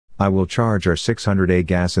I will charge R600A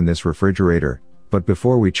gas in this refrigerator, but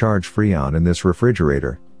before we charge Freon in this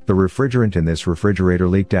refrigerator, the refrigerant in this refrigerator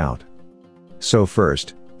leaked out. So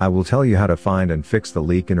first, I will tell you how to find and fix the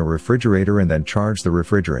leak in a refrigerator and then charge the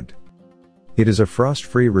refrigerant. It is a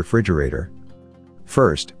frost-free refrigerator.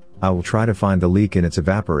 First, I will try to find the leak in its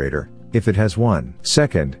evaporator, if it has one.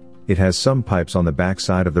 Second, it has some pipes on the back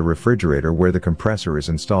side of the refrigerator where the compressor is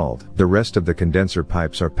installed. The rest of the condenser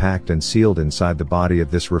pipes are packed and sealed inside the body of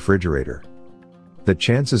this refrigerator. The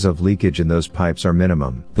chances of leakage in those pipes are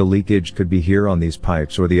minimum. The leakage could be here on these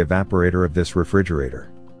pipes or the evaporator of this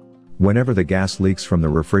refrigerator. Whenever the gas leaks from the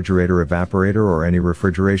refrigerator evaporator or any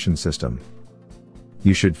refrigeration system,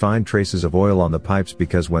 you should find traces of oil on the pipes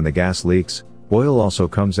because when the gas leaks, oil also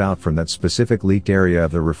comes out from that specific leaked area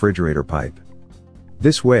of the refrigerator pipe.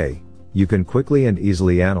 This way, you can quickly and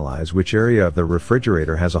easily analyze which area of the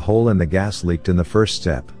refrigerator has a hole and the gas leaked in the first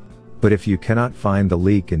step. But if you cannot find the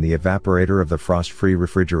leak in the evaporator of the frost-free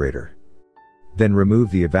refrigerator, then remove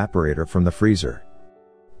the evaporator from the freezer.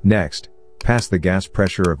 Next, pass the gas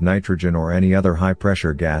pressure of nitrogen or any other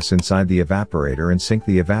high-pressure gas inside the evaporator and sink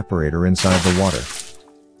the evaporator inside the water.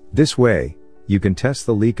 This way, you can test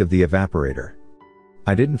the leak of the evaporator.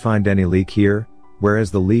 I didn't find any leak here,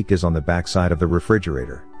 whereas the leak is on the back side of the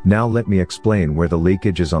refrigerator. Now let me explain where the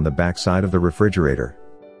leakage is on the back side of the refrigerator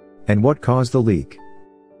and what caused the leak.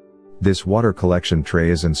 This water collection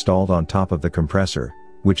tray is installed on top of the compressor,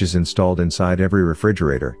 which is installed inside every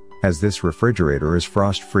refrigerator, as this refrigerator is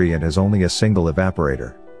frost-free and has only a single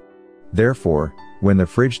evaporator. Therefore, when the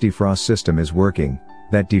fridge defrost system is working,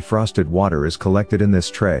 that defrosted water is collected in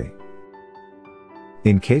this tray.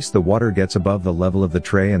 In case the water gets above the level of the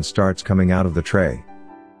tray and starts coming out of the tray,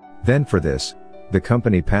 then for this, the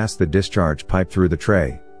company passed the discharge pipe through the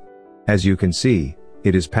tray. As you can see,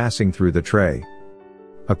 it is passing through the tray.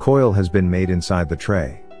 A coil has been made inside the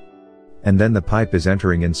tray. And then the pipe is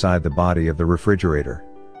entering inside the body of the refrigerator.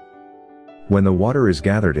 When the water is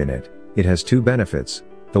gathered in it, it has two benefits.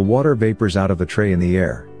 The water vapors out of the tray in the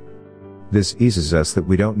air. This eases us that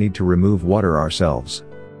we don't need to remove water ourselves.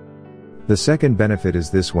 The second benefit is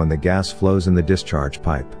this: when the gas flows in the discharge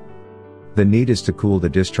pipe, the need is to cool the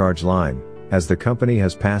discharge line, as the company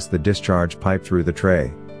has passed the discharge pipe through the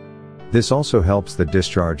tray. This also helps the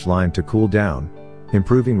discharge line to cool down,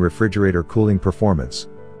 improving refrigerator cooling performance.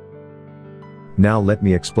 Now let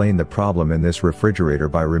me explain the problem in this refrigerator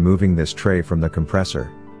by removing this tray from the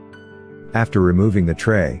compressor. After removing the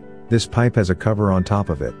tray, this pipe has a cover on top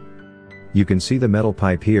of it. You can see the metal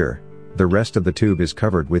pipe here. The rest of the tube is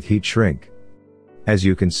covered with heat shrink. As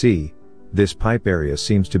you can see, this pipe area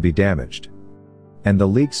seems to be damaged. And the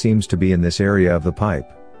leak seems to be in this area of the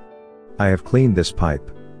pipe. I have cleaned this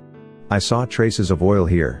pipe. I saw traces of oil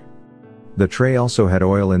here. The tray also had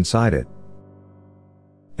oil inside it.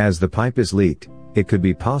 As the pipe is leaked, it could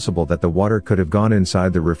be possible that the water could have gone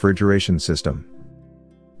inside the refrigeration system.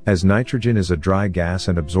 As nitrogen is a dry gas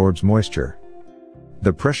and absorbs moisture,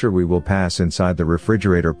 the pressure we will pass inside the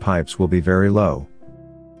refrigerator pipes will be very low.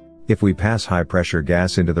 If we pass high pressure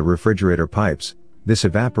gas into the refrigerator pipes, this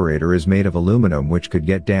evaporator is made of aluminum which could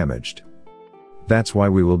get damaged. That's why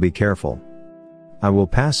we will be careful. I will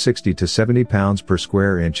pass 60 to 70 pounds per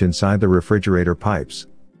square inch inside the refrigerator pipes.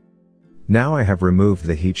 Now I have removed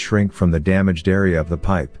the heat shrink from the damaged area of the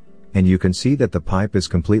pipe, and you can see that the pipe is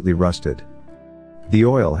completely rusted. The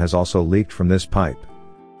oil has also leaked from this pipe.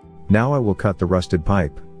 Now I will cut the rusted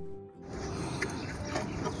pipe.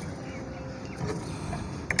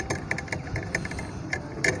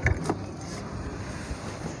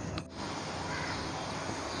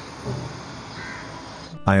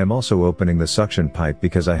 I am also opening the suction pipe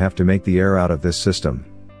because I have to make the air out of this system.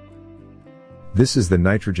 This is the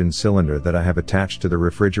nitrogen cylinder that I have attached to the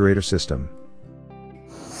refrigerator system.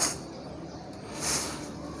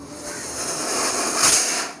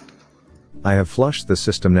 I have flushed the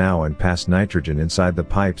system now and passed nitrogen inside the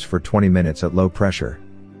pipes for 20 minutes at low pressure.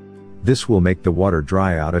 This will make the water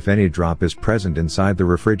dry out if any drop is present inside the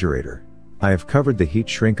refrigerator. I have covered the heat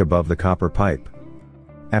shrink above the copper pipe.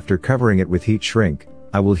 After covering it with heat shrink,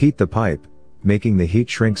 I will heat the pipe, making the heat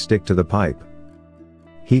shrink stick to the pipe.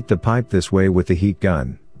 Heat the pipe this way with the heat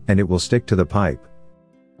gun, and it will stick to the pipe.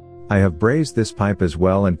 I have brazed this pipe as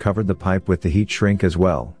well and covered the pipe with the heat shrink as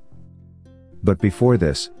well. But before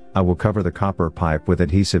this, I will cover the copper pipe with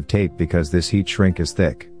adhesive tape because this heat shrink is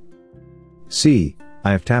thick. See,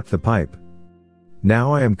 I have tapped the pipe.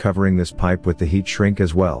 Now I am covering this pipe with the heat shrink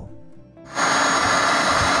as well.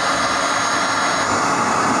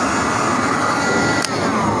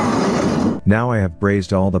 Now I have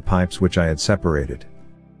brazed all the pipes which I had separated.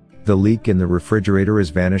 The leak in the refrigerator is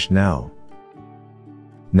vanished now.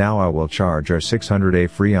 Now I will charge R600A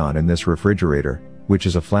Freon in this refrigerator, which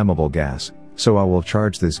is a flammable gas, so I will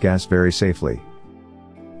charge this gas very safely.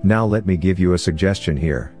 Now let me give you a suggestion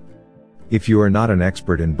here. If you are not an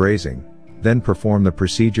expert in brazing, then perform the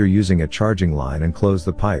procedure using a charging line and close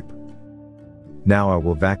the pipe. Now I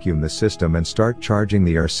will vacuum the system and start charging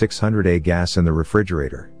the R600A gas in the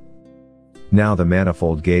refrigerator. Now the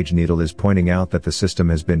manifold gauge needle is pointing out that the system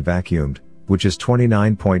has been vacuumed, which is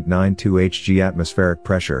 29.92 Hg atmospheric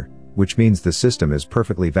pressure, which means the system is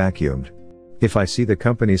perfectly vacuumed. If I see the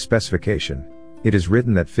company's specification, it is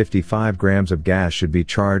written that 55 grams of gas should be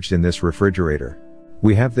charged in this refrigerator.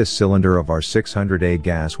 We have this cylinder of R600A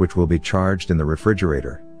gas which will be charged in the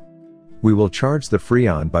refrigerator. We will charge the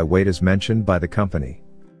Freon by weight as mentioned by the company.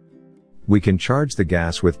 We can charge the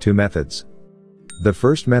gas with two methods. The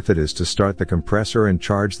first method is to start the compressor and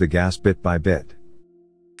charge the gas bit by bit.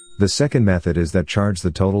 The second method is that charge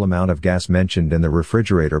the total amount of gas mentioned in the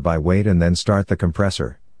refrigerator by weight and then start the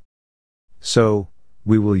compressor. So,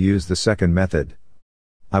 we will use the second method.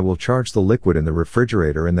 I will charge the liquid in the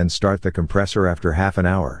refrigerator and then start the compressor after half an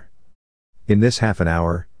hour. In this half an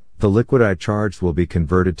hour, the liquid I charged will be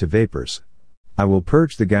converted to vapors. I will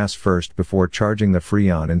purge the gas first before charging the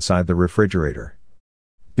Freon inside the refrigerator.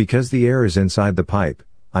 Because the air is inside the pipe,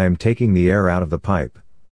 I am taking the air out of the pipe.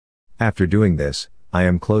 After doing this, I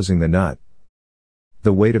am closing the nut.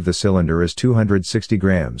 The weight of the cylinder is 260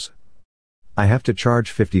 grams. I have to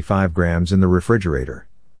charge 55 grams in the refrigerator.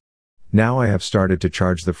 Now I have started to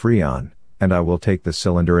charge the Freon, and I will take the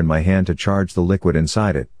cylinder in my hand to charge the liquid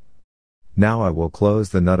inside it. Now I will close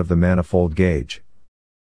the nut of the manifold gauge.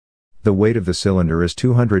 The weight of the cylinder is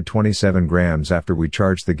 227 grams after we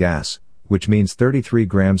charge the gas, which means 33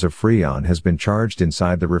 grams of Freon has been charged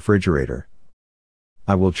inside the refrigerator.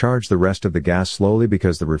 I will charge the rest of the gas slowly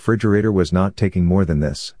because the refrigerator was not taking more than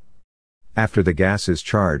this. After the gas is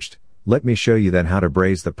charged, let me show you then how to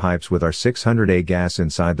braze the pipes with our R600A gas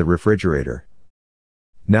inside the refrigerator.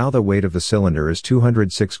 Now the weight of the cylinder is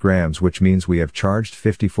 206 grams, which means we have charged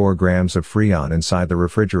 54 grams of Freon inside the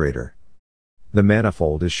refrigerator. The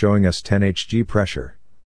manifold is showing us 10 Hg pressure.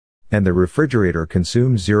 And the refrigerator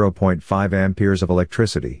consumes 0.5 amperes of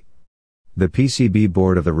electricity. The PCB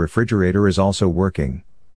board of the refrigerator is also working.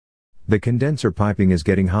 The condenser piping is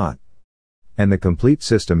getting hot. And the complete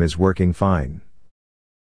system is working fine.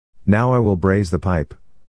 Now I will braze the pipe.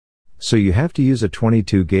 So you have to use a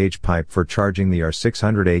 22 gauge pipe for charging the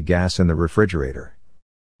R600A gas in the refrigerator.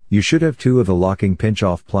 You should have two of the locking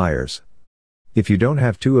pinch-off pliers. If you don't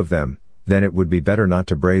have two of them, then it would be better not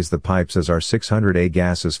to braze the pipes as R600A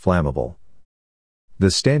gas is flammable.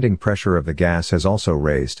 The standing pressure of the gas has also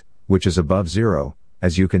raised, which is above zero,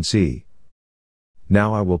 as you can see.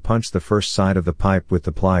 Now I will punch the first side of the pipe with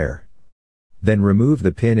the plier. Then remove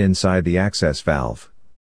the pin inside the access valve.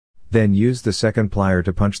 Then use the second plier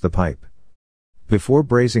to punch the pipe. Before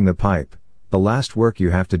brazing the pipe, the last work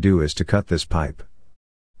you have to do is to cut this pipe.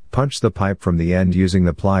 Punch the pipe from the end using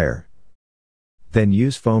the plier. Then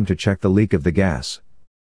use foam to check the leak of the gas.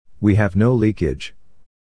 We have no leakage.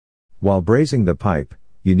 While brazing the pipe,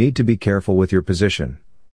 you need to be careful with your position.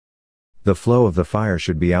 The flow of the fire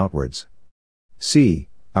should be outwards. See,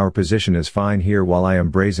 our position is fine here while I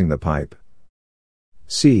am brazing the pipe.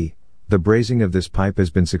 See, the brazing of this pipe has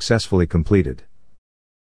been successfully completed.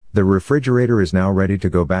 The refrigerator is now ready to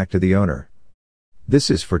go back to the owner. This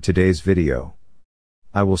is for today's video.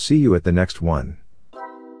 I will see you at the next one.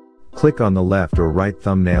 Click on the left or right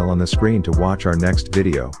thumbnail on the screen to watch our next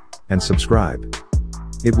video, and subscribe.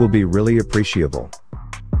 It will be really appreciable.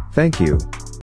 Thank you.